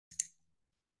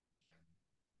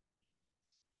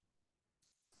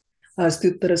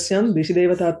अस्त्युत्तरस्यां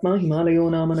दिशिदेवतात्मा हिमालयो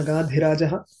नाम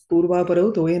नगाधिराजः पूर्वापरौ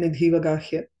तोयनिधीव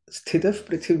गाह्य स्थितः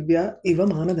पृथिव्या इव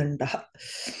मानदण्डः.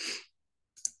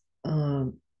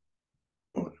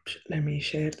 Let me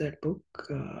share that book.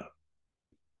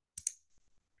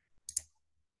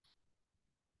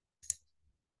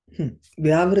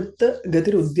 व्यावृत्त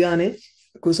गतिरुद्याने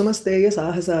कुसुमस्तेय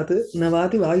साहसात्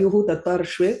नवाति वायुः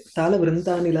तत्पार्श्वे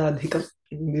तालवृन्तानिलाधिकम्.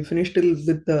 We finished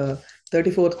with the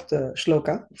 34th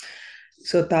shloka.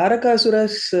 So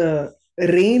Tarakasura's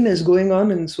reign is going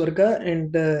on in Sarga,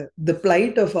 and the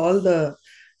plight of all the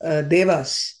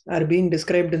devas are being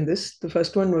described in this. The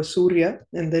first one was Surya,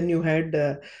 and then you had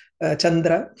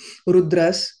Chandra,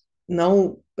 Rudras,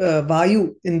 now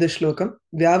Vayu in the shlokam.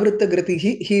 Vyavritta Grati,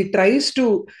 he tries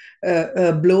to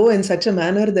blow in such a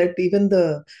manner that even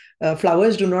the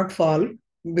flowers do not fall,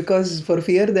 because for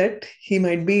fear that he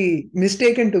might be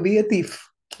mistaken to be a thief.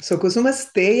 So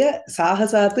Kusumasteya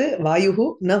Sahasat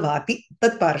Vayuhu na Vati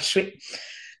Tat Parshve.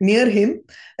 Near him,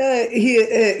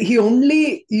 he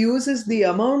only uses the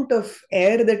amount of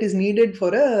air that is needed for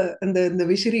the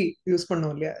vishri use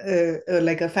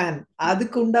like a fan.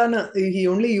 Adikundana, he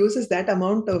only uses that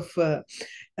amount of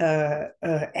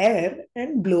air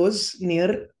and blows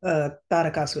near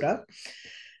Tarakasura.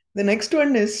 The next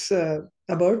one is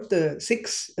about the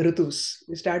 6 ritus.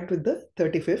 We start with the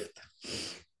 35th.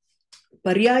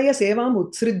 Paryaya sevam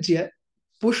utsrijya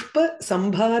pushpa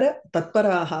sambhara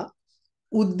tatparaha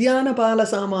Udyanapala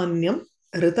samanyam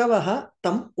ritavaha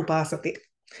tam upasate.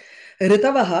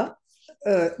 Ritavaha,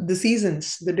 the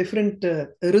seasons, the different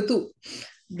ritu,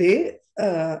 they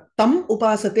tam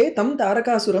upasate, tam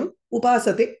tarakasuram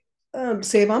upasate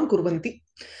sevam kurvanti.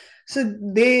 So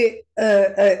they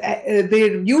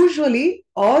usually,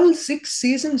 all 6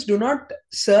 seasons do not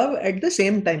serve at the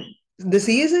same time. The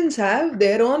seasons have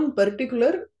their own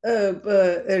particular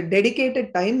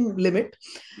dedicated time limit.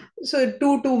 So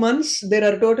 2 months, there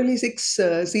are totally 6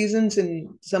 seasons in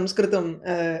Sanskritam.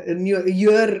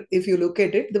 Year, if you look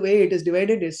at it, the way it is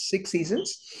divided is 6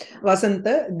 seasons.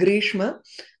 Vasanta, Grishma,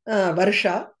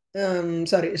 Varsha,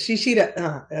 Shishira,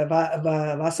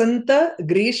 Vasanta,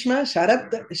 Grishma,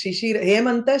 Sharat, Shishira,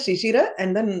 Hemanta, Shishira,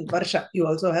 and then Varsha. You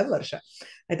also have Varsha.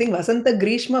 I think Vasanta,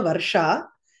 Grishma, Varsha,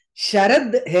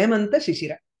 Sharad, Hemanta,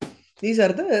 Shishira. These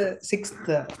are the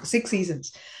 6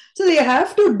 seasons. So they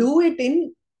have to do it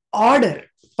in order.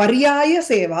 Paryaya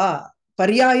seva.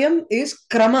 Paryayam is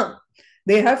krama.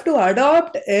 They have to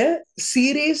adopt a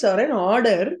series or an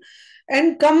order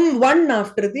and come one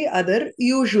after the other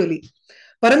usually.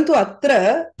 Parantu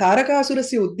atra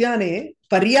Tarakasurasya udyane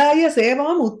paryaya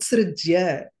sevam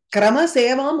utsrijya. Krama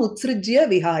sevam utsrijya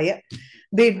vihaya.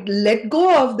 They let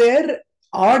go of their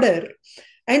order.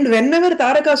 And whenever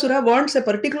Tarakasura wants a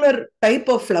particular type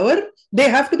of flower, they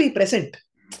have to be present.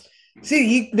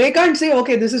 See, they can't say,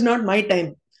 okay, this is not my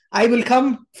time. I will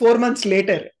come 4 months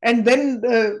later. And then,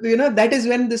 that is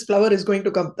when this flower is going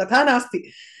to come. Tatha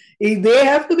nasti. They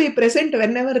have to be present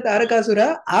whenever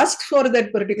Tarakasura asks for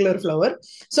that particular flower.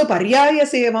 So, paryaya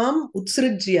sevam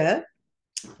utsrijya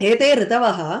ete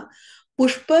ritavaha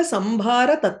pushpa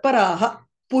sambhara tatparaha.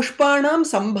 Pushpanam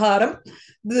sambharam.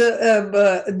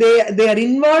 They are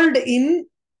involved in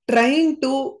trying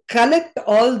to collect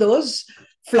all those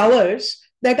flowers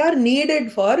that are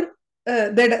needed for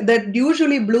that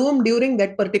usually bloom during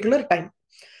that particular time.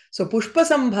 So pushpa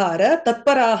sambhara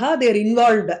tatparaha, they are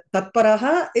involved.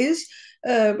 Tatparaha is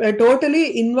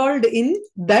totally involved in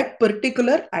that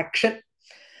particular action.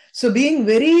 So being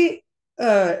very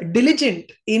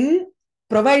diligent in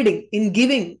providing, in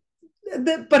giving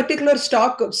the particular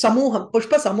stock samuham,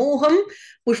 pushpa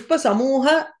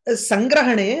samuha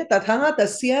sangrahane tatha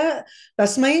tasya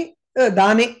tasmai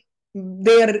dane.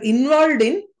 They are involved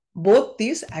in both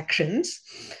these actions.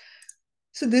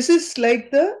 So this is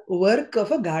like the work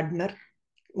of a gardener.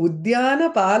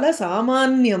 Udyana pala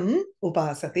samanyam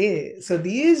upasate. So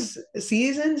these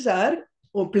seasons are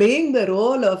playing the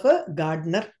role of a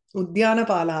gardener. Udyana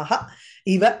palaha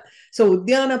iva. So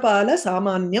Udyanapala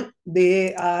Samanyam,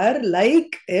 they are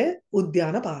like a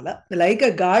Udyanapala, like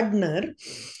a gardener.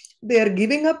 They are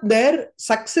giving up their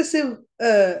successive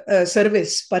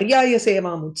service, Paryaya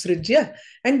Sevam Utsrijya,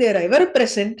 and they are ever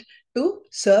present to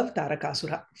serve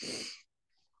Tarakasura.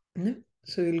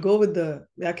 So we'll go with the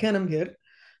Vyakhyanam here.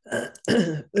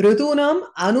 Ritunam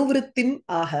Anuvrittim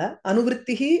Aha,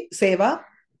 Anuvrittihi Seva,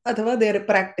 athava their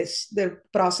practice, their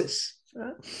process.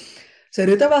 So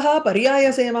ritavaha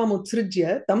paryaya sevam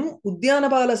utsrijya tam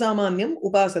udyanapala samanyam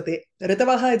upasate.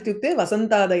 Ritavaha ityukte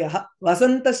vasantadayaha.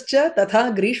 Vasantascha tatha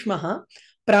grishmaha.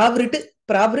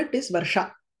 Pravrit is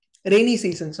varsha, rainy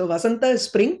season. So vasanta is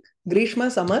spring, grishma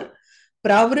summer,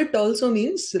 Pravrit also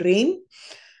means rain.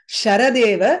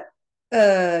 Sharadeva,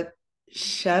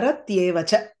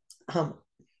 Sharatyevacha.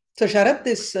 So Sharat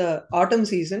is autumn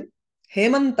season.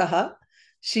 Hemantaha,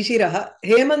 Shishiraha.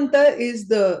 Hemanta is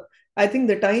I think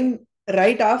the time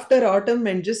right after autumn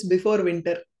and just before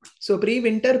winter. So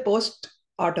pre-winter,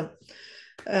 post-autumn.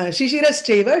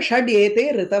 Shishirascheva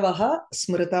Shadyete Ritavaha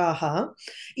Smritaha.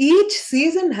 Each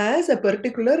season has a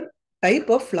particular type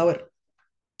of flower.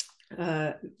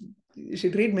 You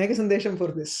should read Meghasandesham for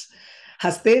this.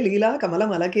 Haste Leela Kamala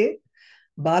Malake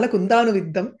Bala Kundanu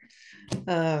Viddam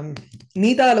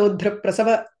Nita Lodhra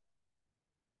Prasava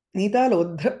Nita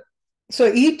Lodhra.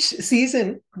 So each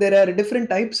season there are different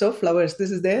types of flowers.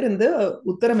 This is there in the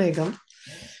Uttaramegam.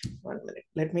 1 minute.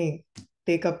 Let me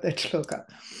take up that shloka.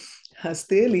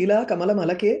 Haste Leela Kamala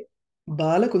Malake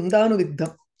Bala Kundanu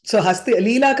Viddam. So Haste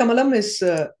Leela Kamalam is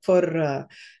for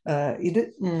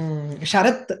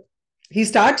Sharat. He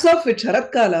starts off with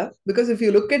Sharat Kala because if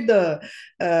you look at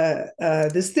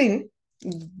this thing,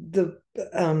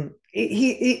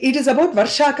 it is about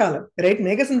Varsha Kala, right?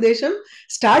 Meghasandesham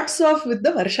starts off with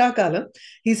the Varsha Kala.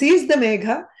 He sees the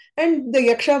Megha and the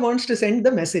Yaksha wants to send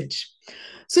the message.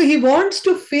 So he wants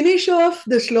to finish off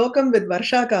the shlokam with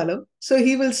Varsha Kalam. So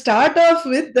he will start off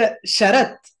with the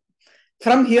Sharat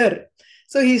from here.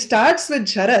 So he starts with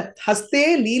Sharat, Haste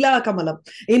Leela Kamalam.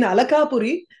 In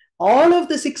Alakapuri, all of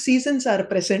the 6 seasons are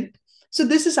present. So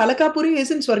this is Alakapuri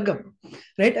is in Swargam,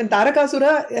 right? And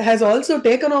Tarakasura has also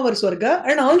taken over Swarga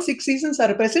and all 6 seasons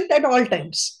are present at all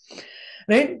times,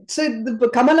 right? So the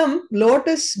Kamalam,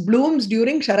 lotus blooms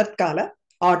during Sharat Kala,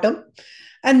 autumn.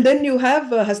 And then you have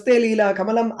Haste Leela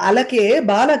Kamalam Alake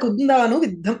Bala Kundanu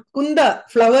Viddham. Kunda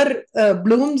flower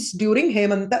blooms during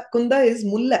Hemanta. Kunda is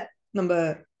Mulla.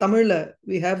 Number Tamil,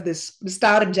 we have this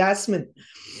star jasmine.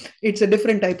 It's a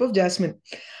different type of jasmine.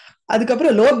 Adukapra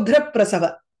Lodhra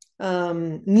Prasava.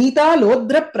 Nita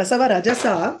Lodhra Prasava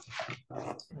Rajasa.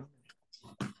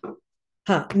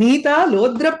 Nita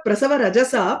Lodhra Prasava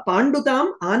Rajasa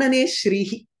Pandutam Anane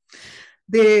Shrihi.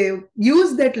 They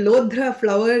use that Lodhra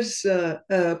flowers,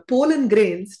 pollen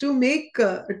grains to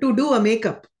do a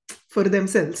makeup for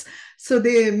themselves. So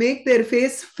they make their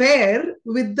face fair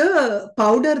with the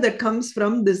powder that comes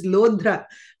from this Lodhra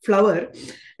flower.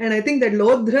 And I think that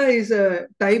Lodhra is a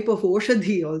type of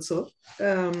Oshadhi also.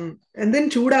 And then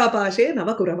Chuda Apashe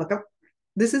Navakuravakam.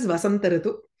 This is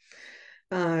Vasantaritu.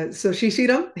 So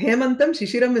Shishiram, Hemantam,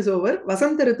 Shishiram is over.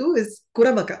 Vasantaritu is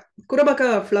Kurabaka.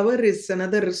 Kurabaka flower is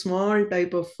another small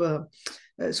type of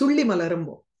Sulli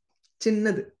Malarambo.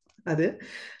 Chinnadu.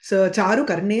 So Charu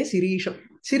Karne Sirisham.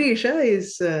 Sirisha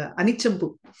is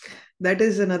Anichampu. That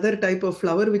is another type of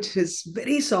flower which is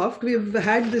very soft. We've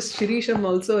had this Shirisham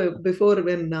also before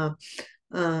when not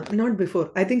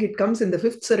before. I think it comes in the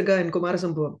 5th Sarga in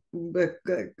Kumārasambhava.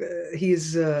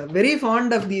 He's very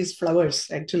fond of these flowers,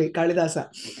 actually, Kālidāsa.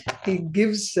 He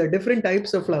gives different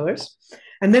types of flowers.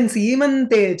 And then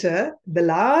Simantecha, the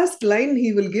last line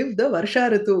he will give the Varsha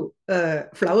Ritu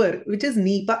flower, which is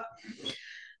Nipa.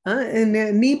 And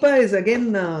Nipa is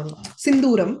again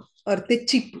Sinduram or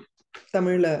Techipu.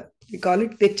 Tamil, we call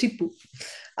it Techipu.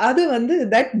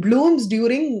 That blooms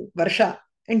during Varsha.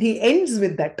 And he ends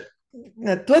with that.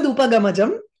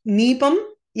 Tvadupagamajam Nipam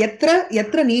Yatra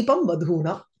Nipam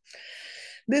Vadhuna.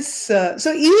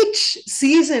 So each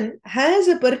season has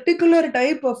a particular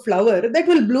type of flower that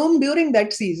will bloom during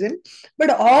that season. But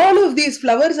all of these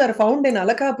flowers are found in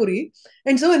Alakapuri.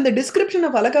 And so in the description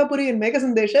of Alakapuri in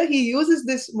Meghasandesha, he uses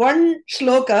this one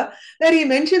shloka where he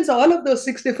mentions all of those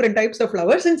 6 different types of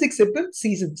flowers and 6 different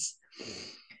seasons.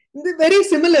 Very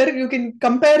similar, you can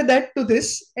compare that to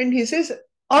this. And he says,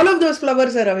 all of those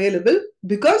flowers are available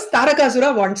because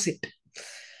Tarakasura wants it.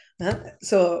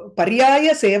 So,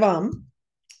 Paryaya Sevam,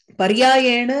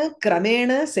 Paryayena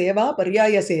Kramena Seva,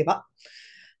 Paryaya Seva.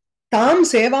 Tam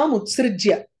Sevam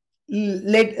Utsrijya,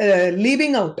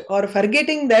 leaving out or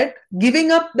forgetting that,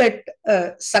 giving up that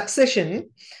succession.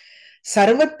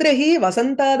 Sarvatrahi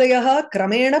Vasantadayaha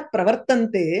Kramena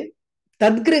Pravartante,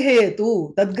 Tadgrihe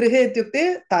tu, Tadgrihe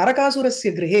tyukte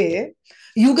Tarakasurasya grihe.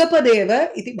 Yugapadeva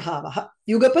iti bhavaha.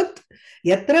 Yugapat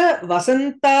yatra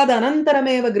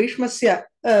vasantad-anantarameva grishmasya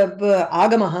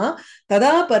agamaha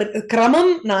tada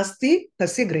kramam nasti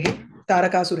tasya grihe.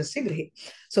 Tarakasurasya grihe.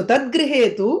 So tad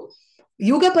grihe tu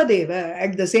Yugapadeva.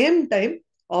 At the same time,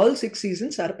 all 6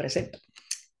 seasons are present.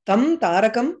 Tam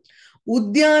tarakam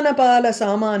udyanapala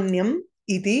samanyam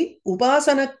iti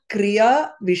upasana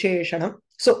kriya visheshanam.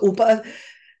 So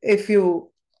if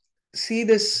you see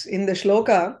this in the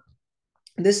shloka,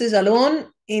 this is alone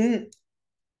in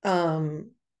so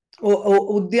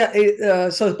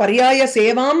Paryaya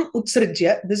Sevam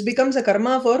Utsrijya. This becomes a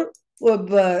karma for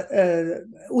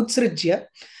utsrijya.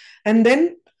 And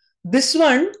then this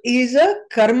one is a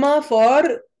karma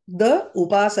for the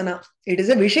upasana. It is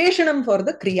a visheshanam for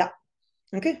the kriya.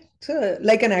 Okay, so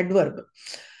like an adverb.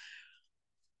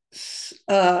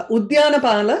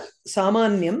 Udyanapala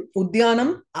samanyam,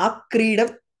 udyanam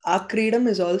akridam. Akridam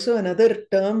is also another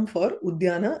term for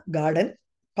udyana, garden.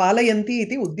 Palayanti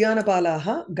iti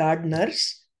udyanapalaha,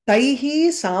 gardeners. Taihi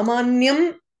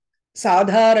samanyam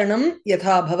sadharanam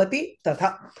yatha bhavati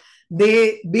tatha.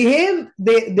 They behave,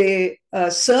 they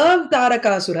serve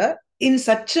Tarakasura in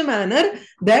such a manner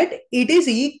that it is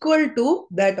equal to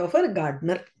that of a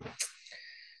gardener.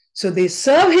 So they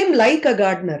serve him like a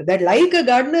gardener. That like a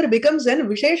gardener becomes then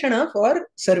Visheshana for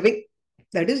serving.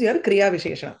 That is your Kriya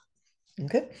Visheshana.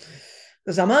 Okay.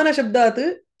 Samana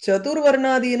Shabdat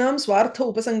Chaturvarnadinam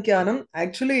Swartha Upasankyanam.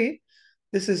 Actually,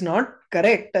 this is not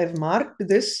correct. I've marked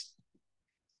this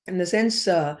in the sense,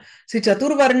 see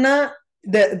Chaturvarna,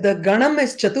 the Ganam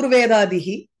is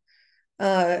Chaturvedadihi.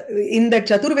 In that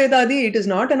Chaturvedadi, it is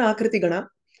not an Akriti Gana.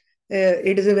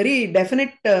 It is a very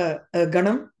definite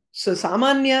Ganam. So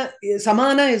Samana is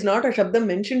not a Shabdam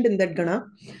mentioned in that Gana.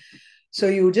 So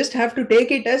you just have to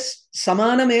take it as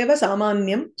Samanameva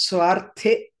Samanyam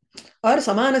Swarthe or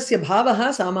Samanasya Bhavaha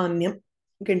Samanyam.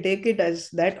 You can take it as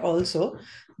that also.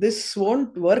 This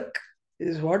won't work,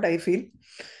 is what I feel.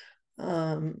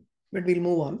 But we'll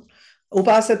move on.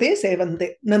 Upasate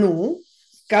sevante. Nanu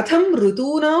Katham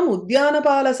Rutunam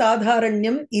Udyanapala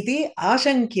Sadharanyam iti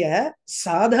Ashankya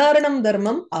Sadharanam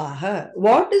Dharmam aha.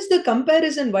 What is the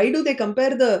comparison? Why do they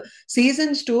compare the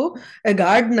seasons to a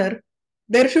gardener?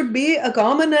 There should be a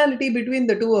commonality between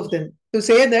the two of them to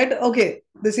say that, okay,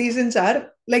 the seasons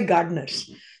are like gardeners.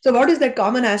 So what is that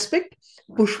common aspect?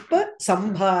 Pushpa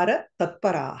Sambhara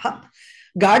Tatparaha.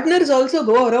 Gardeners also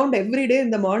go around every day in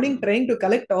the morning trying to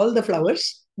collect all the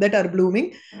flowers that are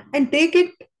blooming and take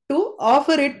it to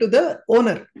offer it to the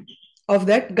owner of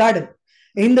that garden.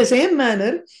 In the same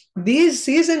manner, these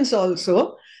seasons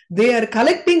also, they are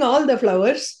collecting all the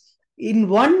flowers in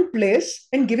one place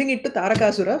and giving it to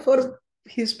Tarakasura for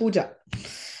his puja.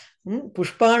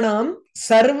 Pushpanam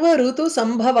Sarva Rutu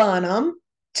Sambhavanam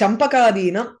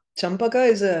Champakadinam. Champaka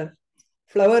is a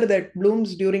flower that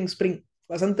blooms during spring.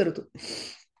 Vasanta Rutu.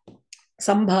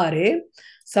 Sambhare,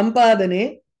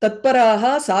 Sampadane,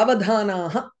 Tatparaha,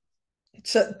 Savadhanaha.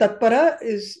 Tatpara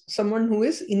is someone who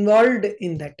is involved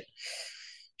in that.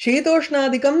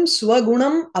 Shetoshnadikam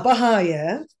Swagunam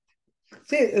Apahaya.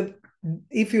 See,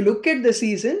 if you look at the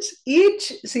seasons,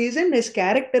 each season is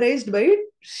characterized by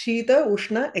Shita,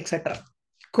 Ushna, etc.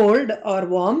 Cold or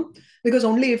warm, because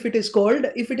only if it is cold,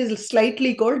 if it is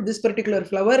slightly cold, this particular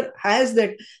flower has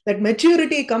that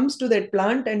maturity comes to that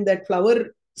plant and that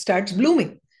flower starts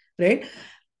blooming, right?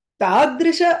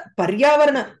 Tadrisha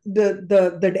Paryavarana,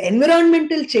 the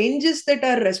environmental changes that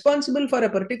are responsible for a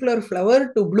particular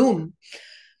flower to bloom,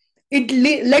 it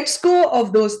lets go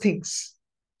of those things.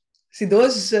 See,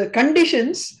 those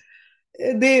conditions,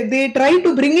 they try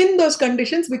to bring in those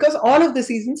conditions because all of the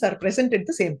seasons are present at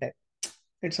the same time.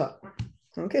 It's all.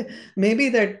 Okay. Maybe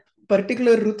that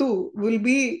particular Rutu will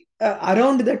be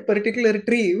around that particular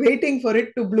tree, waiting for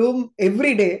it to bloom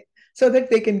every day so that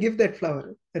they can give that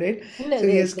flower. Right? No, so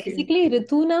yes, basically,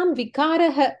 Ritunam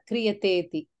Vikaraha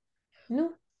Kriyateti.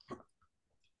 No?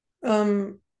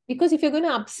 Because if you're going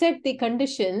to upset the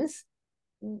conditions,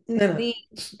 the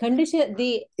condition,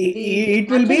 it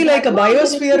will be like a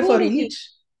biosphere for each.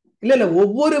 இல்ல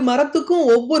ஒவ்வொரு மரத்துக்கும்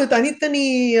ஒவ்வொரு தனித்தனி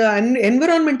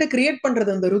என்விரான்மெண்ட்டை create பண்றது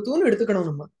அந்த ருத்துன்னு எடுத்துக்கணும்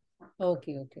நம்ம.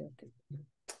 Okay.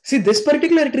 See, this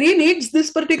particular tree needs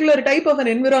this particular type of an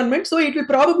environment, so it will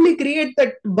probably create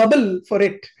that bubble for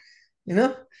it. You know?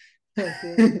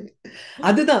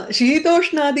 அதுதான்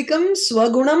சீதோஷ்ணாதிக்கம்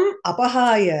ஸ்வகுணம்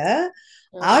அபஹாய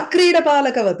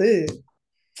ஆக்ரீடபாலகவது.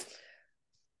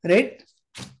 Right?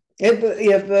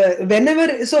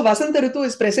 Whenever, so Vasanta Ritu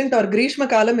is present or Grishma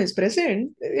Kalam is present,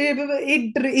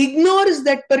 it ignores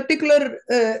that particular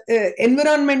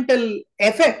environmental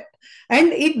effect and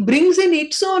it brings in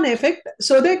its own effect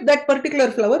so that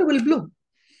particular flower will bloom.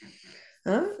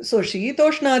 So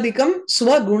Shitoshnadikam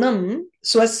Swagunam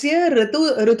Swasya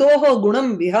Ritoho Gunam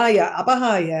Vihaya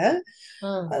Apahaya,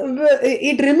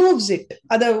 it removes it.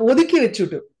 Ada odiki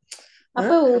vechutu.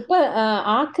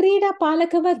 Akrida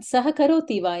Palakavad Saha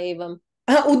Karoti va evam.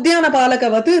 Udyana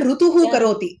Palakavat Rutuhu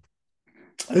Karoti.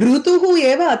 Rutuhu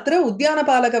eva atra Udyana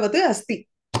Palakavat asti.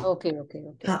 Okay.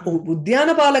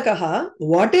 Udyana Palakaha,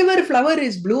 whatever flower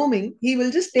is blooming, he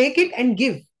will just take it and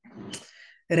give.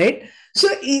 Right? So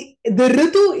the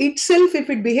Ritu itself, if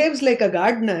it behaves like a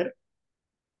gardener,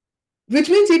 which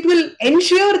means it will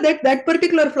ensure that that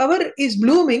particular flower is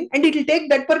blooming, and it will take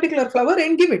that particular flower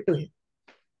and give it to him.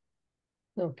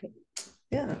 Okay.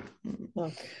 Yeah.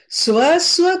 Okay.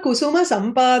 Swaswa kusuma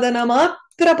sampadana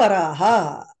matra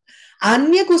paraha.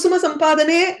 Anya kusuma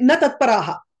sampadane na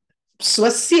tatparaha.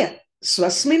 Swasya.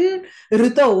 Swasmin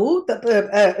ritau,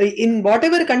 in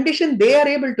whatever condition they are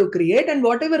able to create, and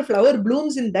whatever flower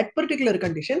blooms in that particular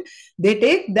condition, they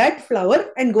take that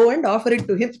flower and go and offer it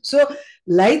to him. So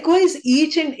likewise,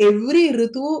 each and every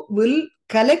ritu will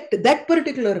collect that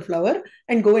particular flower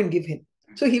and go and give him.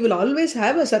 So he will always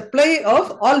have a supply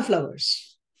of all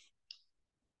flowers.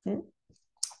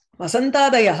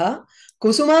 Vasantadayaha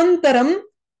kusumantaram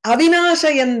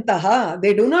avinashayantaha.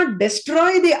 They do not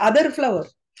destroy the other flower.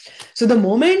 So the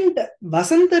moment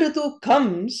Vasanta Ritu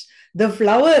comes, the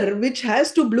flower which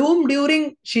has to bloom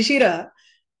during Shishira,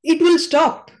 it will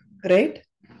stop, right?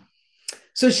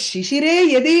 So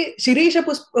Shishire yadi Shirisha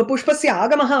Pushpasya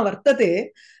Agamaha Vartate,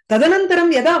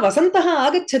 Tadanantaram yada Vasantaha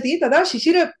Agachati, Tada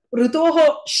Shishira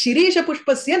Rutoho Shirisha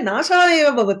Pushpasya Nashaya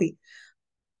Bhavati.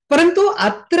 Parantu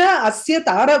Atra Asya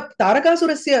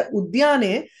Tarakasurasya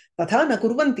Udyane Tatha na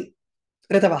kurvanti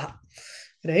Ritavaha.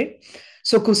 Right?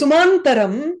 So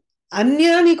Kusumantaram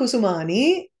Anyani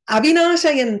Kusumani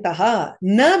Avinashayantaha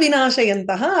Na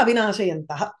Vinashayantaha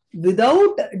Avinashayantaha.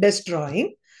 Without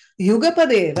destroying,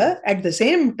 Yugapadeva at the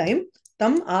same time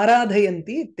Tam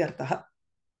Aradhayanti Ityartaha.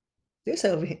 They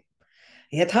serve him.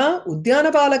 Yatha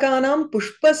Udyanapalakanam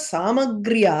Pushpa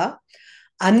Samagriya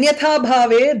Anyatha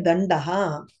Bhave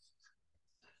Dandaha.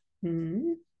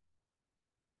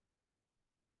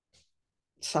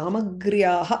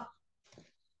 Samagriyaha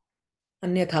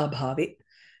Anyatha Bhave.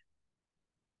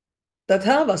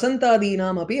 Tatha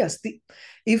Vasantadinam api asti.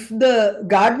 If the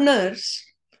gardeners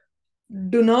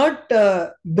do not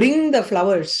bring the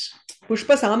flowers,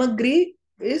 Pushpa Samagri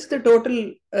is the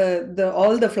total,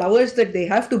 all the flowers that they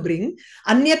have to bring.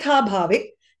 Anyatha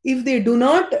Bhave. If they do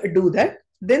not do that,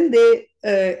 then they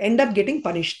end up getting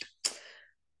punished.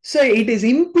 So it is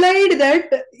implied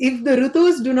that if the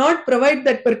Ritus do not provide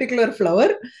that particular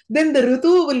flower, then the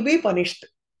Ritu will be punished.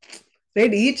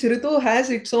 Right? Each Ritu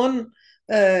has its own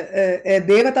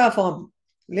Devata form.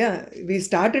 Yeah, we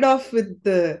started off with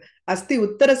Asti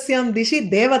Uttarasyam Dishi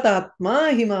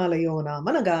Devatatma Himalayo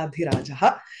Nama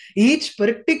Nagadhirajaha. Each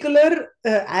particular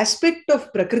aspect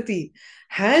of Prakriti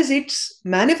has its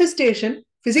manifestation,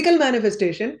 physical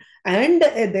manifestation, and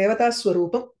a Devata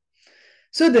Swarupam.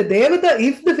 So the Devata,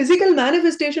 if the physical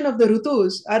manifestation of the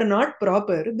Ritus are not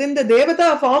proper, then the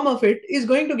Devata form of it is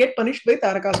going to get punished by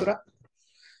Tarakasura.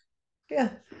 Yeah.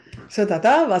 So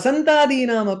Tata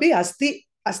Vasantadinam api asti.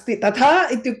 Asti. Tatha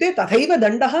ityukte tathaiva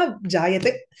dandaha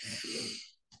jayate.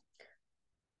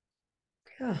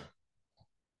 Yeah.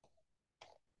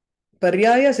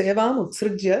 Paryaya sevam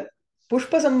utsrujya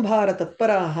pushpasambhara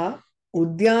tatparaha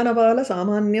udyanapala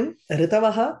samanyam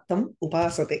ritavaha tam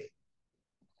upasate.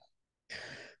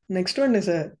 Next one is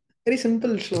a very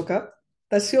simple shloka.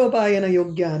 Tasyopayana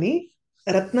yogyani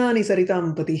ratnani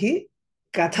saritam patihi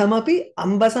kathamapi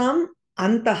ambasam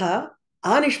antaha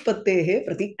anishpattehe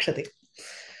pratikshate.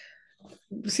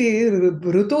 See,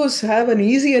 Ritus have an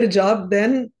easier job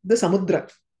than the Samudra.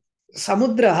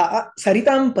 Samudra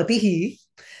saritam patihi,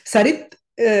 sarit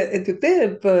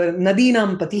ityukte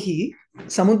nadinam patihi,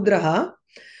 samudraha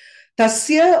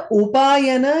tasya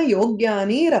upayana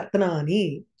yogyani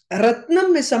ratnani.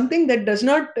 Ratnam is something that does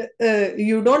not,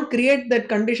 you don't create that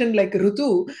condition like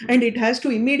Ritu and it has to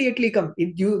immediately come.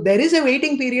 There is a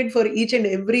waiting period for each and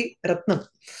every Ratnam,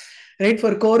 right?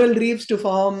 For coral reefs to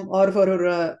form or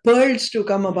for pearls to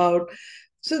come about.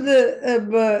 So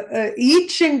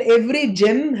each and every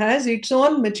gem has its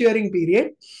own maturing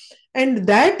period, and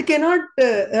that cannot,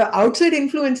 outside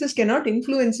influences cannot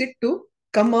influence it to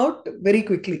come out very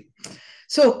quickly.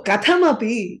 So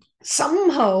kathamapi,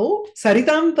 somehow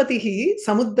Saritam patihi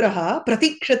samudraha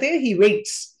pratikshate, he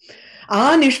waits.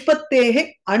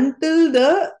 Anishpattehe, until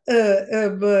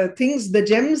the things, the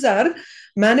gems are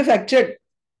manufactured,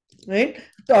 right,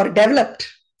 or developed.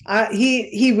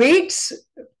 He waits.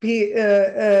 He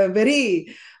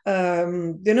very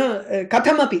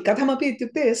kathamapi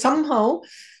ityukte, somehow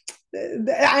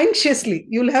anxiously.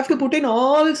 You'll have to put in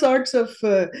all sorts of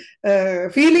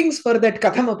feelings for that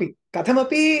kathamapi.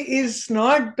 Kathamapi is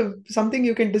not something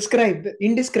you can describe,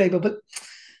 indescribable.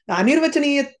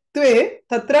 Anirvachaniyatve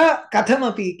tatra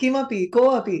kathamapi, kimapi,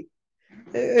 koapi,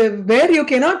 where you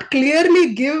cannot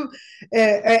clearly give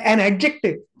an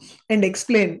adjective and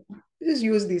explain. Just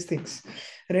use these things,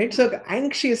 right? So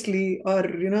anxiously, or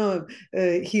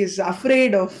he is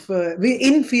afraid of,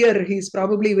 in fear, he's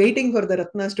probably waiting for the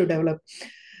ratnas to develop,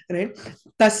 right?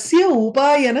 Tasya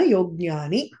upayana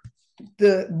yognyani,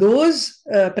 those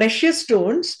precious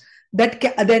stones that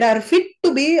are fit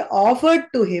to be offered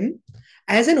to him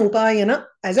as an upayana,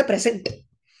 as a present.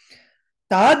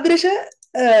 Tadrisha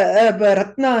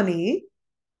ratnani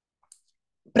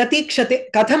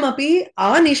pratikshate kathamapi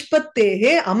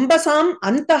anishpattehe ambasam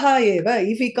antaha eva.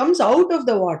 If he comes out of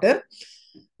the water,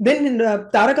 then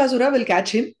Tarakasura will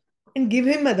catch him and give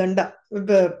him a danda,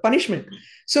 punishment.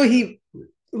 So he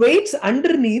waits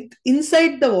underneath,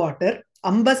 inside the water.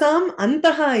 Ambasam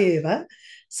antaha eva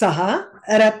saha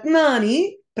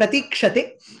ratnani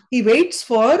pratikshate. He waits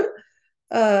for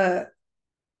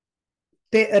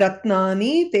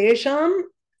ratnani tesham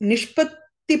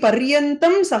nishpatti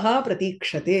paryantam saha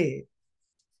pratikshate.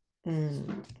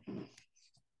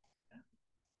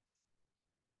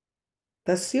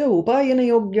 Tasya upayana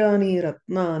yogyani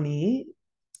ratnani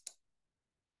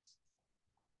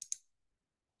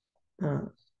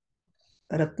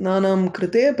ratnanam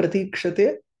krite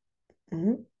pratikshate.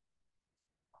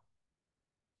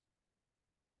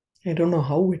 I don't know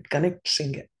how it connects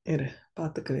in it.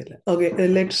 Okay,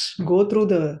 let's go through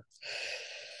the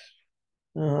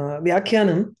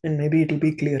Vyakhyanam and maybe it will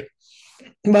be clear.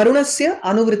 Varunasya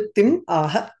anuvrittim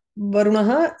aha.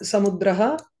 Varunaha,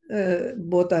 Samudraha,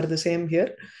 both are the same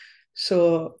here.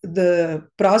 So the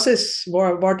process,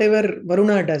 whatever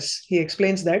Varuna does, he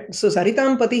explains that. So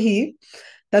Saritam Patihi,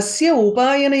 Tasya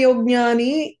upayana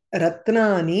yognyani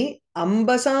ratnani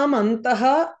ambasam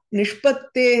antaha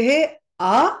nishpattehe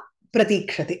a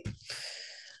pratikshate.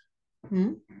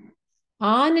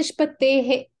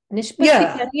 Nishpattehe.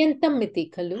 Nishpatti paryantam iti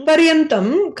khalu.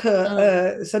 Paryantam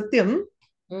satyam.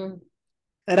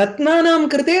 Ratnanam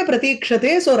krite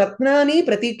pratikshate. So Ratnani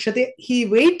pratikshate. He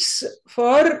waits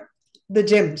for the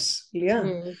gems. Yeah.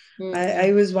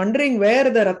 I was wondering where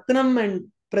the Ratnam and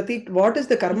Pratik, what is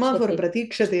the karma for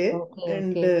pratikshate? Okay,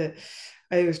 and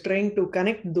I was trying to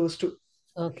connect those two.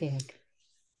 Okay.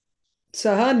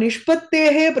 Saha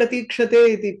nishpattehe pratikshate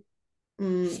iti.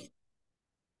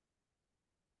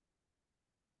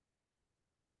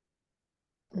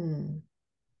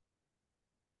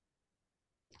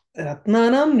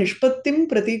 Ratnanam nishpattim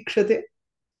pratikshate.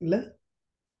 La?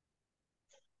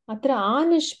 Atra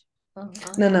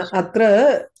No,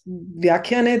 atra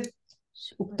vyakhyane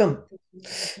uktam.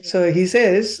 So he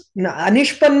says,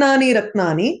 anishpannani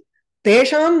ratnani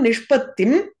tesham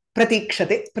nishpattim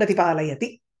pratikshate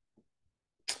pratipalayati.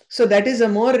 So that is a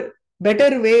more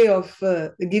better way of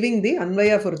giving the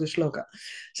anvaya for the shloka.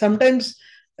 Sometimes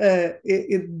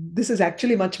this is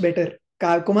actually much better.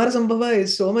 Kumārasambhava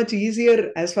is so much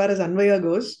easier as far as anvaya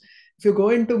goes. If you go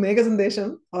into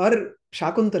Meghasandesham or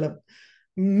Shakuntalam,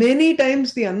 many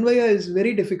times the anvaya is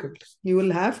very difficult. You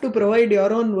will have to provide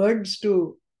your own words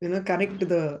to connect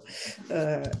the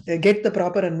get the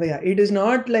proper anvaya. It is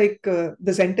not like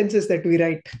the sentences that we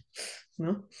write.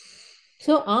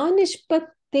 So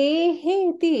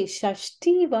anishpattehe iti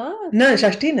shashti va? No,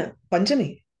 shashti na,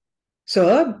 panchami.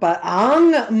 So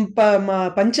ang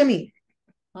panchami.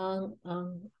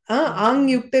 Ang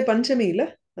yukte panchami la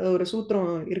ஒரு சூத்திரம்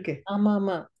இருக்கே.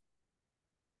 ஆமா.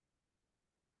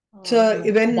 So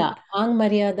when ang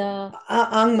maryada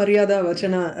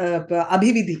vachana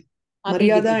abhividhi,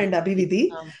 maryada and abhividhi.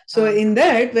 So in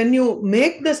that, when you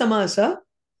make the samasa,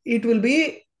 it will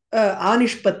be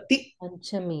anishpatti.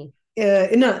 Panchami.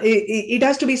 It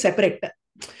has to be separate.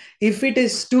 If it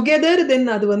is together, then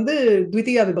adu vandu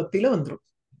dvitiya vibhaktila vandrum.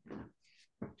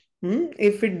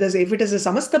 If it is a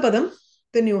samasta padam,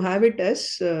 then you have it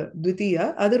as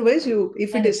dvitiya. Otherwise,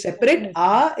 if it is separate,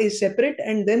 a is separate,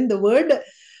 and then the word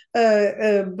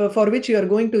for which you are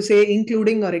going to say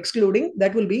including or excluding,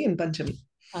 that will be in panchami.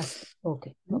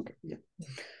 Okay.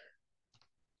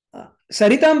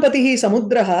 Saritam patihi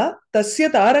samudraha tasya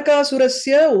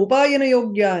tarakasurasya upayana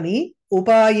yogyani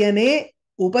upayane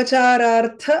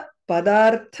upacharartha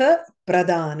padartha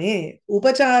pradane.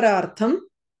 Upacharartham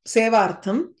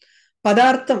sevartham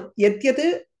padartham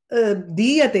yadyat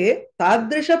diyate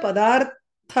tadrisha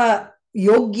padartha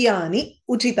yogyani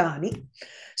uchitani.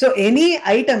 So any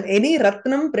item, any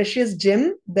ratnam, precious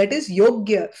gem that is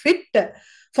yogya, fit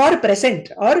for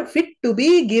present or fit to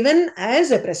be given as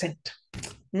a present.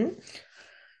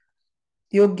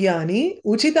 Yogyani,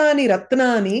 uchitani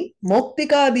ratnani,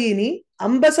 moktikadini,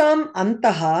 ambasam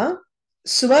antaha,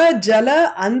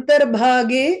 swajala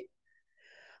antarbhage,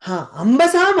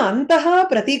 ambasam antaha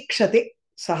pratikshate.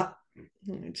 Saha.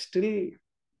 It's still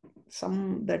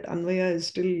that anvaya is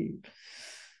still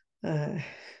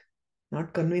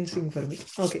not convincing for me.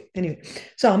 Okay, anyway.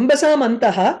 So, ambasam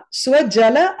antaha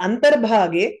swajala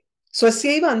antarbhage,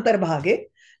 swasyaiva antarbhage,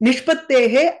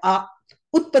 nishpattehe a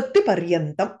utpatti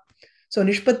paryantam. So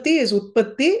nishpatti is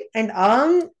utpatti and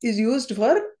ang is used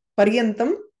for paryantam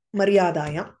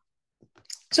maryadayam.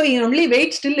 So he only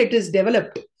waits till it is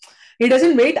developed. He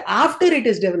doesn't wait after it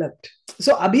is developed.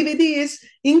 So abhividhi is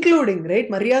including, right?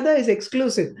 Maryada is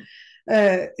exclusive.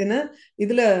 The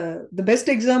best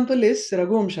example is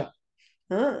Raghuvamsha.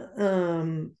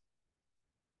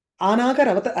 Anaka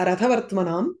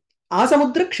rathavartmanam,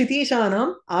 asamudra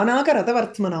kshitishanam, anaka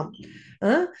rathavartmanam.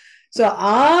 So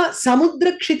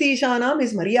samudra kshitishanam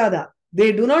is Maryada.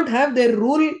 They do not have their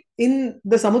rule in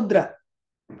the samudra.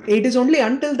 It is only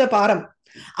until the param.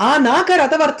 Anaka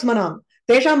rathavartmanam.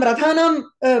 Tesham rathanam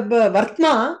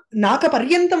vartma naka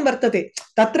paryantam vartate.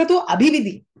 Tatra tu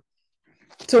abhividhi.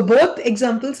 So both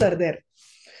examples are there.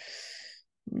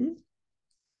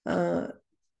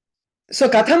 So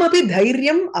kathamapi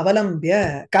dhairyam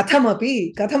avalambya.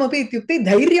 Kathamapi ityukte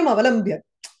dhairyam avalambya.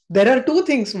 There are two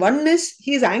things. One is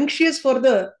he is anxious for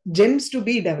the gems to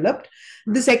be developed.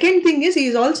 The second thing is he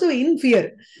is also in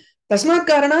fear. Tasmat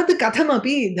karanat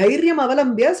kathamapi dhairyam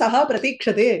avalambya saha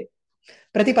pratikshate.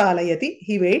 Pratipalayati.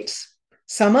 He waits.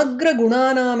 Samagra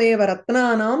gunanameva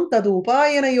ratnanam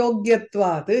tadupayana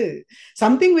yogyatvat.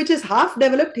 Something which is half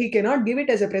developed, he cannot give it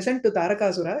as a present to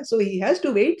Tarakasura. So he has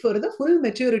to wait for the full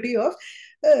maturity of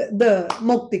the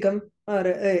Moktikam or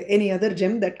any other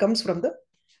gem that comes from the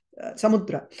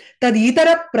Samudra. Tad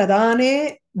itara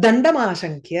pradane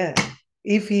dandamashankya.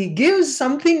 If he gives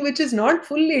something which is not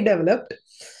fully developed,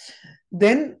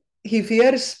 then he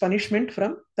fears punishment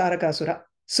from Tarakasura.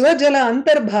 Swajala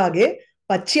antarbhage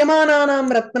Pachyamananam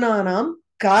ratnanam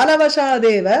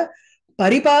kalavashadeva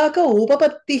paripaka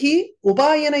upapattihi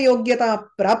upayana yogyata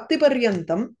prapti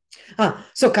paryantam.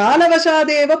 So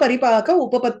kalavashadeva paripaka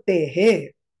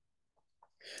upapattehe.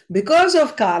 Because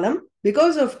of kalam,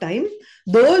 because of time,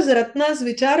 those ratnas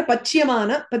which are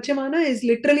pachyamana is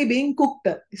literally being cooked.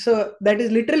 So that is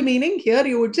literal meaning. Here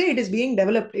you would say it is being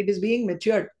developed, it is being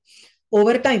matured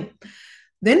over time.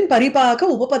 Then paripaka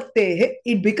upapattehe,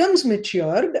 it becomes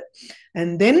matured,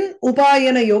 and then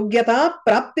upayana yogyata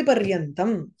prapti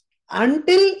paryantam,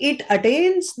 until it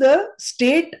attains the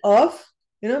state of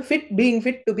being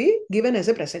fit to be given as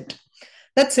a present.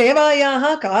 Tat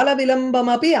sevayaha kala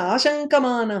vilambamapi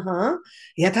ashankamanaha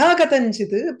yatha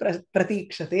katanchit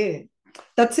pratikshate.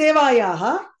 Tat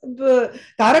sevayaha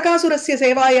Tarakasurasya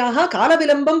sevayaha kala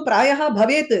vilambam prayaha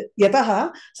bhavet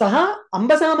yataha saha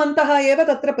ambasamantaha eva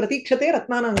tatra pratikshate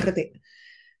ratnanam krite.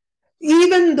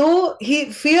 Even though he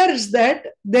fears that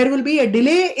there will be a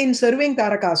delay in serving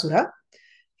Tarakasura,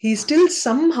 he still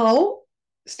somehow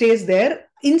stays there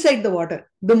inside the water.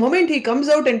 The moment he comes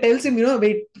out and tells him,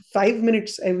 wait 5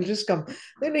 minutes, I will just come,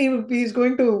 then he is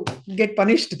going to get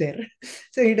punished there.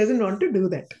 So he doesn't want to do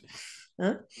that.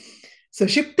 So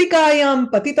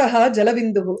Shiptikayam patitaha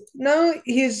jalavinduhu. Now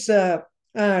he is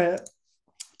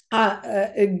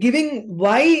giving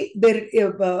why there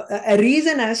a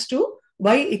reason as to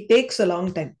why it takes a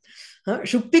long time.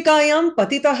 Shuptikayam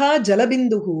patitaha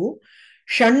jalabinduhu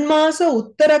shanmasa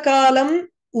uttarakalam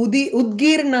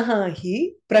udgirnaha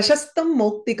hi prashastam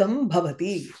moktikam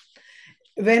bhavati.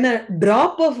 When a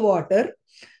drop of water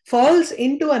falls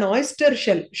into an oyster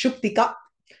shell, shuptika,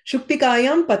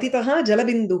 Shuptikayam patitaha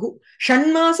jalabinduhu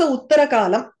shanmasa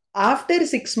uttarakalam, after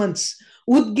 6 months,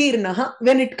 udgirnaha,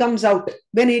 when it comes out,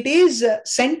 when it is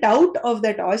sent out of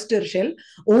that oyster shell,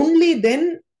 only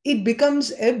then it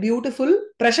becomes a beautiful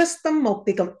prashastam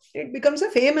moktikam. It becomes a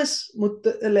famous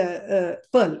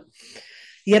pearl.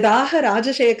 Yadaha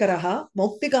Rajashekaraha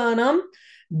moktikanam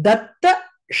datta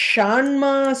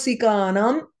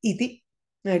shanmasikanam iti.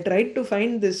 I tried to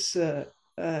find this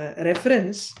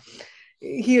reference.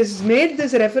 He has made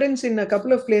this reference in a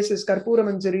couple of places. Karpura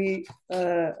Manjari,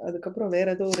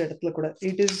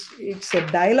 it's a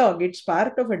dialogue. It's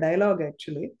part of a dialogue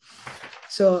actually.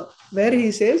 So where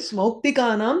he says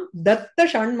Moktikanam Datta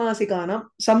Shanmasikanam,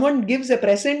 someone gives a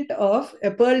present of a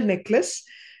pearl necklace,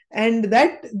 and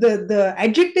that the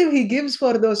adjective he gives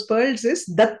for those pearls is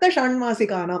Datta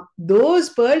Shanmasikanam, those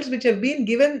pearls which have been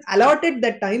given, allotted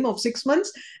that time of 6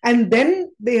 months, and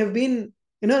then they have been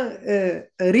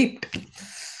reaped.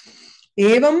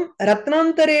 Evam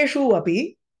ratnantareshu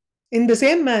api, in the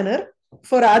same manner,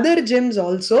 for other gems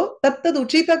also, tattad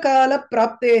uchita kala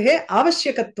praptehe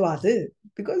avashyakatvat,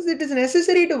 because it is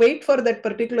necessary to wait for that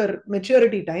particular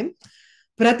maturity time.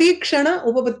 Pratikshana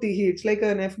upapattihi, it's like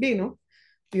an FD, no?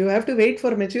 You have to wait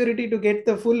for maturity to get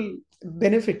the full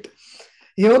benefit.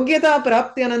 Yogyata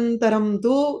praptyanantaram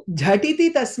tu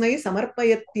jhatiti tasmai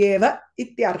samarpayatyeva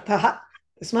ityarthaha.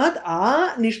 Tasmat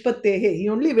nishpattehe. He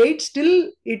only waits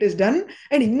till it is done,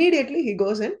 and immediately he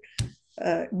goes and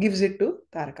gives it to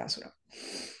Tarakasura.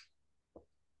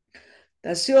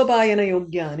 Tasyopayana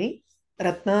yogyani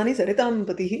ratnani saritam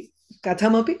patihi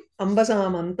kathamapi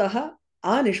ambasamantaha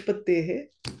anishpattehe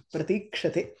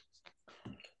pratikshate.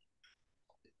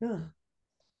 Yeah.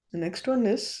 The next one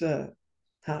is this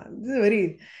is a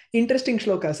very interesting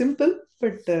shloka. Simple,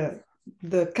 but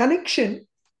the connection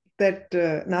that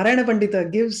Narayana Pandita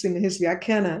gives in his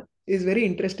Vyakhyana is very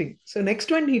interesting. So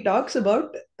next one he talks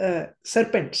about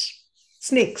serpents,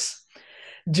 snakes.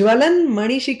 Jwalan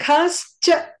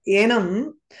manishikhascha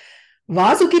enam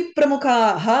Vasuki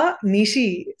Pramukaha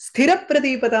Nishi Sthira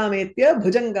Pratipatametya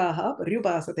Bhujangaha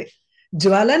Paryupasate.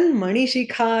 Jwalan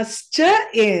Manishikhascha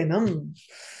enam.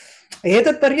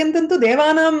 एतत् पर्यन्तं तु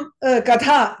देवानां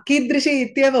कथा कीदृशी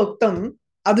इत्येव उक्तम्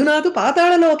अधुना तु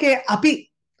पाताललोके अपि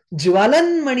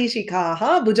ज्वलन् मणिशिखाः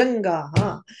भुजङ्गाः.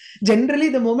 Generally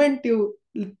the moment you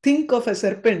think of a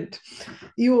serpent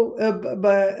you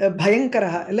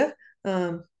भयङ्करः अल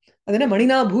अदने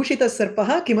मणिना भूषितः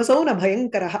सर्पः किमसौ न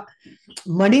भयङ्करः.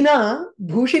 मणिना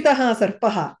भूषितः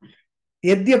सर्पः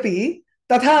यद्यपि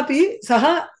तथापि सः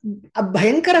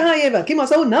भयङ्करः एव.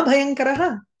 किमसौ न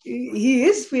भयङ्करः. He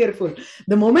is fearful.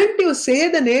 The moment you say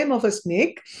the name of a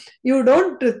snake, you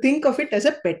don't think of it as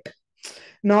a pet.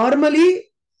 Normally,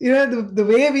 you know, the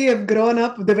way we have grown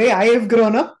up, the way I have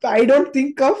grown up, I don't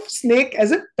think of snake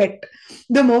as a pet.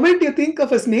 The moment you think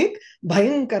of a snake,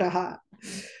 bhayankaraha.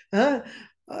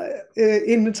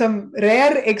 In some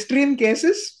rare extreme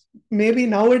cases, maybe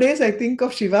nowadays I think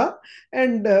of Shiva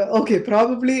and okay,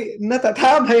 probably na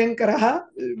tatha bhayankaraha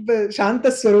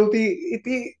shantaswarupi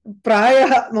iti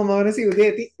prayah mama manasi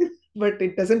udeti, but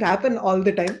it doesn't happen all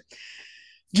the time.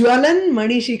 Jwalan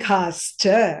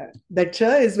manishikhascha, that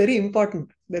cha is very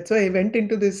important. That's why I went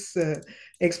into this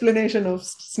explanation of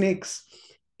snakes.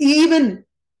 Even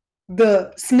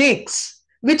the snakes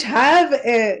which have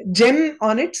a gem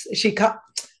on its shikha.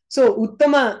 So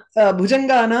uttama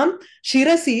bhujanganam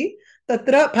shirasi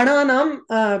tatra phananam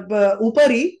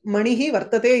upari manihi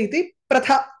vartate iti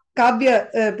pratha kavya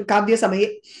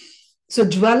samaye. So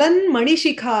jwalan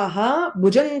manishikhaha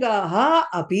bhujangaha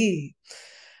api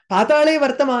patale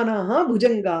vartamanaha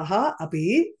bhujangaha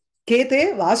api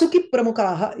kete vasuki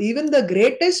pramukaha. Even the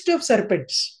greatest of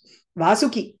serpents,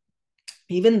 vasuki,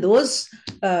 even those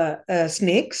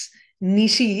snakes,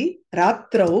 nishi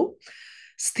ratrau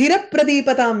sthira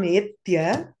pradipatam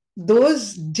etya,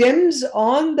 those gems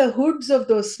on the hoods of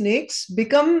those snakes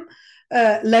become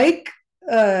like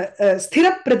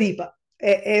sthira pradipa,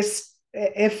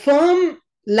 a firm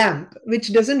lamp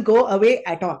which doesn't go away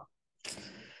at all.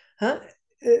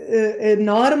 A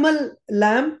normal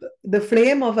lamp, the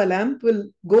flame of a lamp will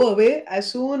go away as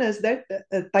soon as that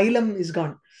tailam is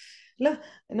gone.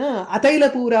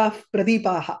 Ataila pura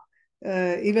pradipaha.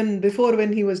 Even before,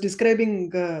 when he was describing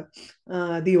the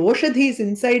Oshadhis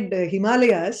inside the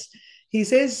Himalayas, he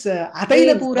says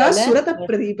Ataila pura surata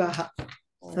pradipaha.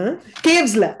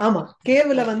 Caves la, ama cave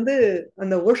la vandu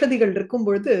and the Oshadhigal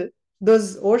irkumbodhu,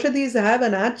 those Oshadhis have a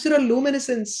natural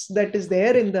luminescence that is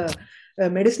there in the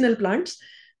medicinal plants,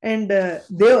 and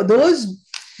those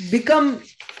become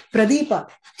pradipa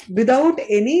without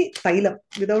any tailam,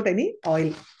 without any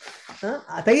oil.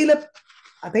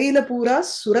 Ataila pura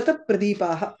surata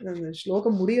pradipaha.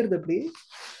 Shlokam mudiyarudhu appadi.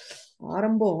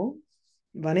 Arambam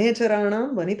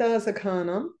vanecharanam vanita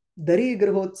sakhanam dari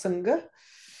grihotsanga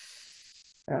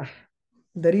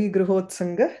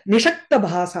nishakta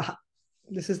bhasaha.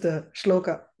 This is the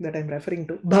shloka that I'm referring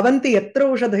to. Bhavanti yatra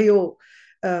ushadhayo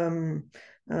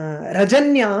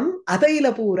rajanyam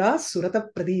ataila pura surata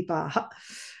pradipaha.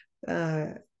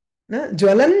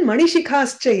 Jwalan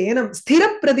manishikhascha enam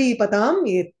sthira pradipatam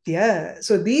etya.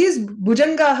 So these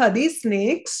bhujangaha, these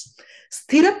snakes,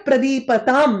 sthira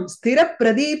pradipasya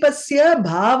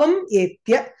bhavam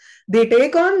etya, they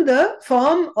take on the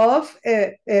form of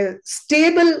a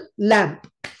stable lamp.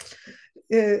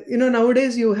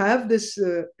 Nowadays you have this,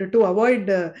 to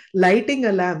avoid lighting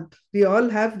a lamp, we all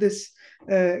have this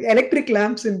electric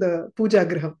lamps in the puja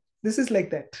griham. This is like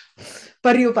that.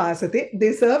 Paryupasate.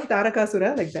 They serve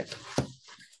Tarakasura like that.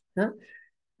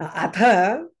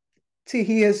 Atha, see,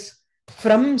 he is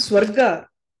from Sarga,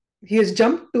 he has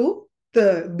jumped to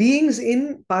the beings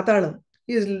in Patalam.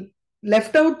 He has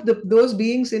left out those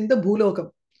beings in the Bhulokam.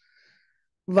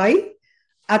 Why?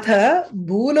 Atha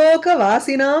Bhuloka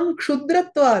Vasinam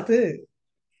Kshudratvat.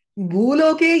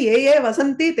 Bhuloke ye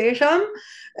vasanti tesham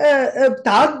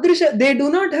tadrisha. They do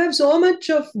not have so much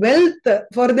of wealth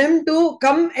for them to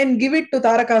come and give it to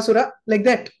Tarakasura like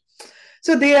that.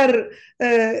 So they are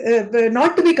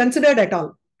not to be considered at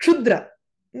all. Kshudra.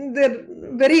 they're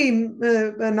very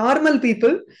normal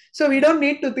people. So we don't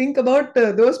need to think about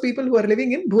those people who are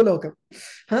living in Bhulokam.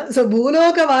 So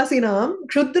Bhuloka Vasinam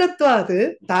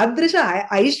Kshudratvat Tadrisha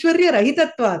Aishwarya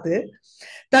Rahitatvat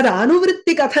Tad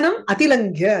Anuvritti Kathanam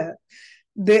Atilangya.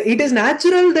 It is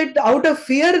natural that out of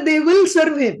fear they will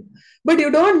serve him. But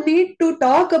you don't need to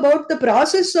talk about the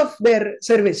process of their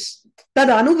service. Tad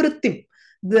Anuvrittim.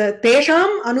 The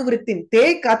Tesham Anuvrittim.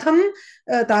 Te Katham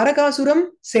Tarakasuram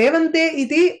Sevante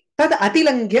iti Tad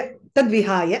Atilangya Tad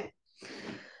Vihaya.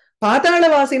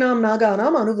 Patalavasinam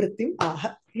Naganam Anuvrittim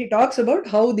Aha. He talks about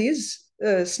how these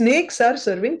snakes are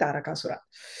serving Tarakasura.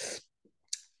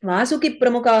 Vasuki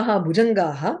Pramukaha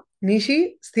Bhujangaha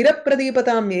Nishi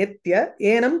Sthirapradipatam Etya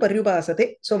Enam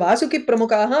Paryupasate. So Vasuki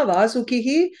Pramukaha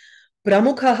Vasukihi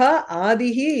Pramukhaha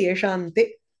Adihi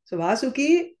Yeshante. So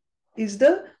Vasuki is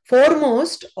the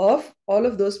foremost of all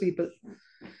of those people.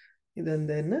 Then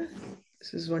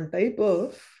this is one type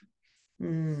of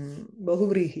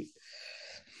Bahuvrihi.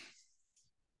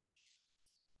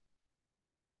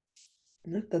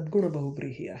 Tadguna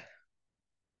Bahuvrihi.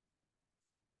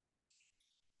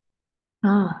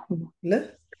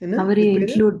 அவரே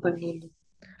include பண்ணி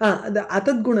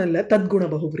atadguna illa tadguna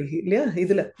bahuvrihi இல்லையா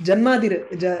இதுல ஜன்மாதிர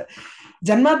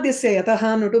ஜன்மாத்யஸ்ய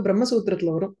யதஹான்னு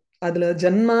பிரம்மசூத்திரத்துல வரும் அதுல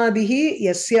ஜன்மாதிஹி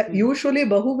யஸ்ய usually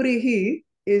bahuvrihi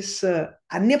is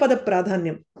anyapada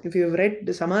pradhanyam. If you have read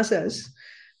the samasas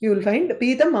you will find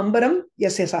pītam ambaram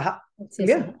yasya saha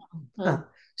இல்லையா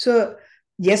so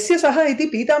yasya saha iti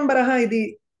pītambaraha iti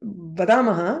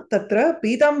vadamaha tatra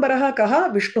pītambaraha kaha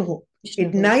vishnuhu.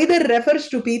 It neither refers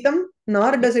to Pītam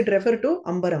nor does it refer to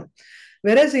Ambaram.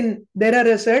 Whereas there are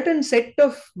a certain set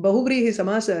of Bahuvrihi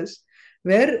Samasas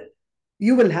where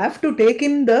you will have to take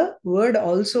in the word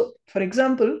also. For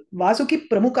example, Vasuki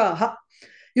Pramukaha.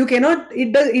 You cannot,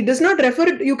 it does not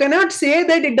refer, you cannot say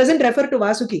that it doesn't refer to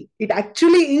Vasuki. It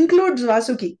actually includes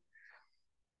Vasuki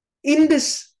in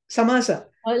this Samasa.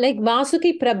 Like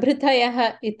Vasuki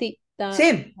Prabhritayaha iti.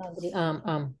 Same.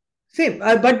 Same,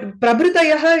 but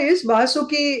Prabhritayaha is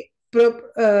Vasuki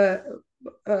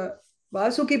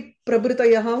Vasuki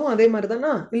Prabhritayaha adhe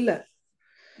maridana illa.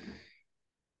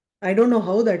 I don't know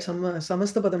how that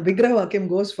Samastapadam Vigraha Vakyam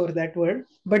goes for that word.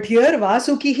 But here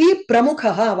Vasukihi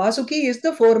Pramukhaha. Vasuki is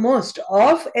the foremost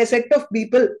of a sect of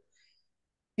people.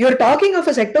 You're talking of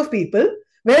a sect of people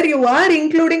where you are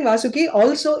including Vasuki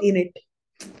also in it.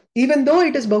 Even though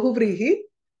it is Bahuvrihi,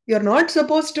 you're not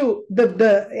supposed to,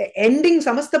 the ending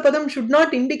Samastapadam should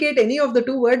not indicate any of the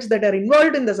two words that are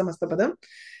involved in the Samastapadam.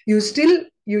 You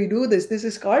do this. This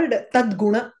is called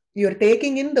Tadguna. You're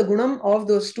taking in the gunam of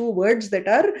those two words that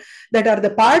are the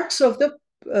parts of the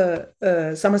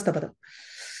Samastapadam.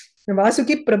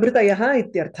 Vasuki Prabhritayaha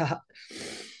ityarthaha.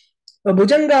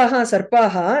 Bhujangaha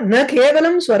sarpaha na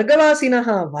kevalam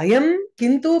swargavasinaha vayam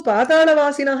kintu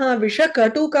patalavasinaha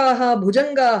vishakatukaha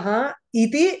bhujangaha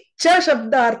iti cha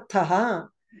shabdarthaha.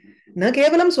 Na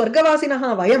kevalam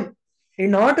swargavasinaha vayam.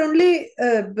 Not only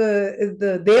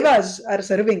the devas are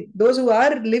serving, those who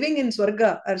are living in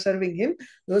Swarga are serving him,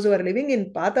 those who are living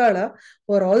in Patala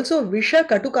who are also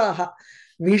Vishakatukaha.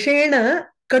 Vishena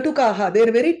Katukaha. They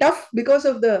are very tough because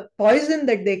of the poison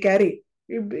that they carry.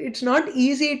 It's not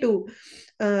easy to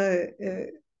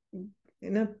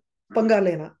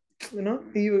Pangalena.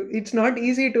 It's not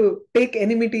easy to take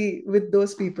enmity with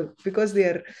those people because they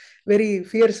are very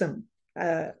fearsome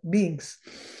beings.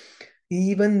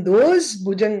 Even those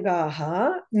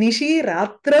Bhujangaha Nishi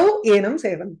Ratrau Enam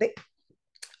Sevante.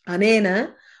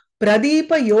 Anena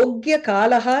Pradipa Yogya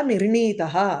Kalaha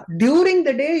Nirnitaha. During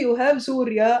the day you have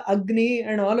Surya, Agni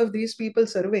and all of these people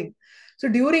serving. So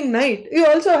during night, you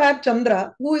also have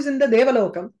Chandra, who is in the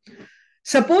Devalokam.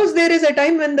 Suppose there is a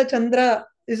time when the Chandra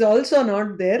is also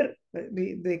not there.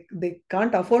 They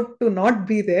can't afford to not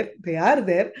be there. They are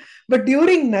there. But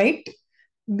during night,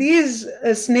 these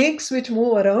snakes which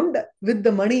move around with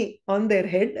the money on their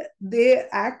head, they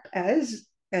act as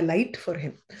a light for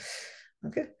him.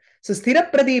 Okay. So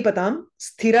Sthira Pradipatam,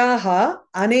 Sthiraha,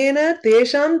 Anena,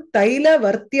 Tesham, Taila,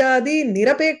 Vartyadi,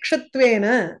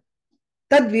 Nirapekshatvena.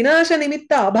 Tad vinasha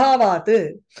nimitta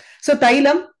abhavat. So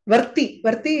Tailam, Varti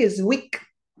is wick,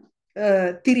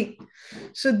 Tiri.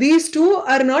 So these two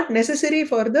are not necessary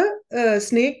for the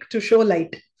snake to show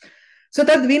light. So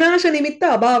Tad vinasha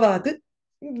nimitta abhavat.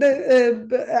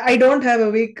 I don't have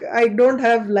a wick, I don't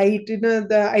have light,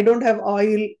 I don't have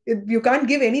oil. You can't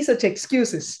give any such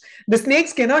excuses. The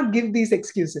snakes cannot give these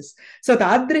excuses. So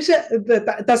Tadrisha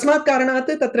Tasmat Karanat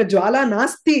Tatra Jwala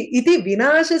Nasti iti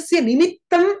vinashasya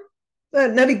nimittam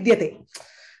na vidyate.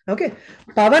 Okay.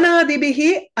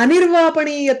 Pavanadibihi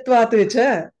anirvapaniyatvat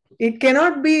cha. It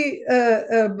cannot be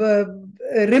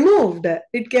removed.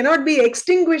 It cannot be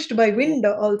extinguished by wind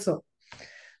also.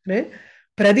 Right?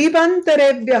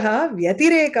 Pradipantarebhyaha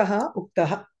vyatirekaha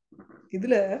uktaha.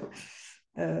 Idla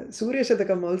Surya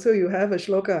Shatakam also you have a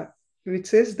shloka which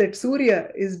says that Surya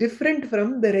is different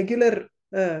from the regular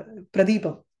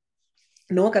Pradipam.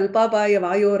 No kalpapaya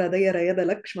vayo radaya rayada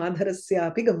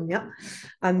lakshmadharasyapi gamya.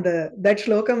 And that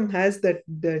shlokam has the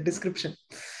description.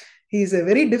 He is a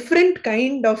very different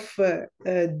kind of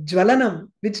jwalanam,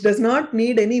 which does not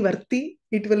need any varti.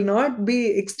 It will not be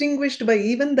extinguished by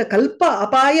even the kalpa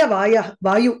apaya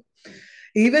vayu.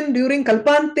 Even during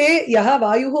kalpante yaha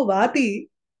vayuhu vati,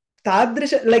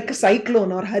 tadrisha, like a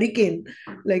cyclone or hurricane,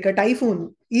 like a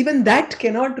typhoon, even that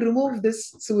cannot remove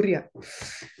this Surya.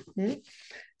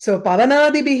 So,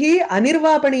 pavanadibihi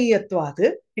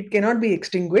anirvapaniyatvat, it cannot be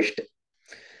extinguished.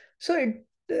 So,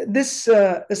 this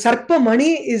sarpa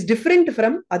mani is different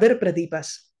from other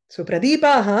pradipas. So,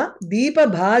 pradipaha deepa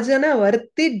bhajana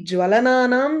varti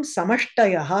jwalananam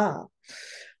samashtayaha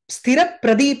sthira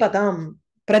pradipatam.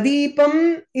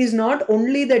 Pradipam is not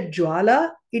only the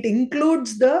jwala, it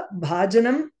includes the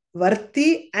bhajanam,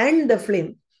 varti and the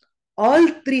flame. All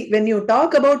three. When you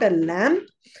talk about a lamp,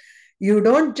 you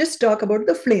don't just talk about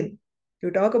the flame.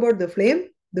 You talk about the flame,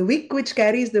 the wick which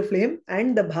carries the flame,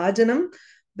 and the bhajanam,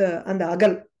 and the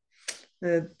agal,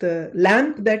 the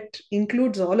lamp that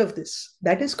includes all of this.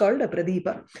 That is called a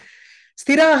pradipa.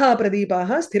 Sthiraha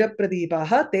pradipaha, sthira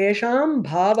pradipaha, tesham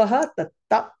bhavaha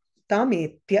tatta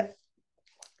tametya.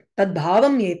 Tad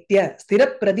bhavam etya,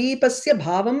 sthira pradipasya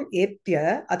bhavam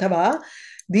etya, athava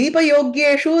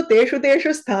deepayogyeshu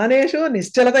teshu sthaneshu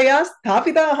nischalataya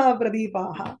sthapitaha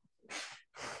pradipaha.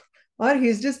 Or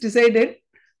he's just decided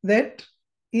that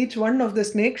each one of the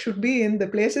snakes should be in the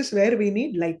places where we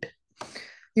need light.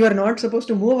 You are not supposed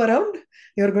to move around.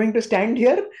 You are going to stand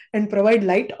here and provide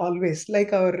light always,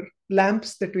 like our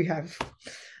lamps that we have.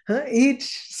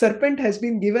 Each serpent has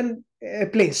been given a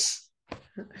place.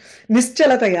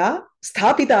 Nischalataya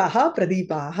sthapitaha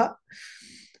pradipaha.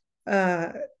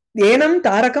 Enam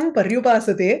tarakam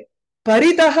paryupasate.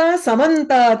 Paritaha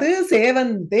samantat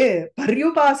sevante.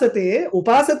 Paryupasate,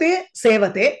 upasate,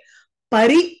 sevate.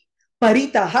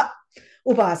 Paritaha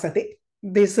upasate.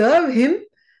 They serve him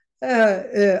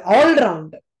all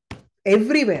round,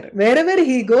 everywhere. Wherever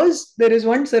he goes, there is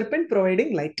one serpent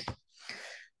providing light.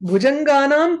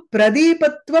 Bhujanganam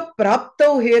pradipatva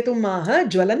praptau hetumaha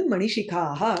jwalan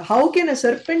manishikaha. How can a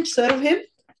serpent serve him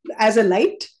as a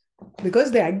light?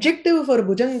 Because the adjective for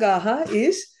bhujangaha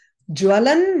is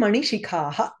jwalan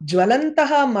manishikaha.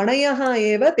 Jwalantaha manayaha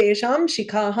eva tesham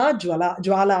shikaha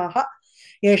jwalaha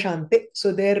yeshante.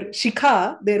 So their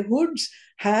shikha, their hoods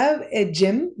have a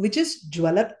gem which is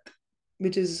jwalat,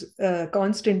 which is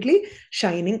constantly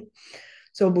shining.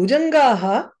 So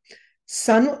bhujangaha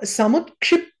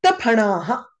samutshipta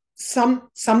phanaha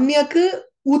samyak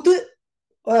ut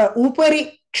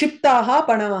upari kshiptaha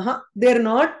panaha. They are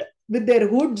not with their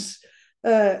hoods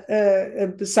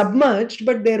submerged,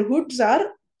 but their hoods are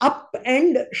up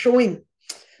and showing.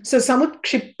 So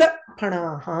samutshipta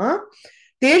phanaha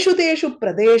teshu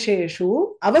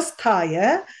pradesheshu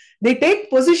avasthaya. They take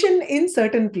position in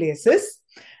certain places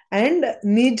and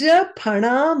nija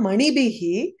phana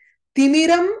manibihi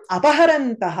timiram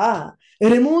apaharantaha,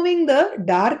 removing the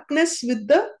darkness with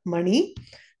the mani,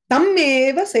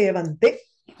 tammeva sevante.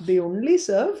 They only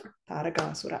serve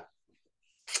Tarakasura.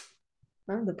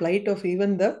 The plight of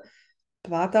even the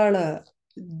Patala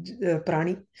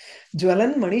prani.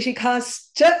 Jwalan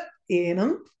manishikhascha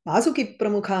enam vasuki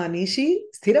pramukha nishi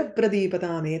sthira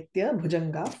pradipatametya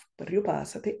bhujanga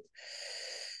paryupasate.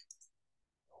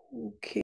 Okay.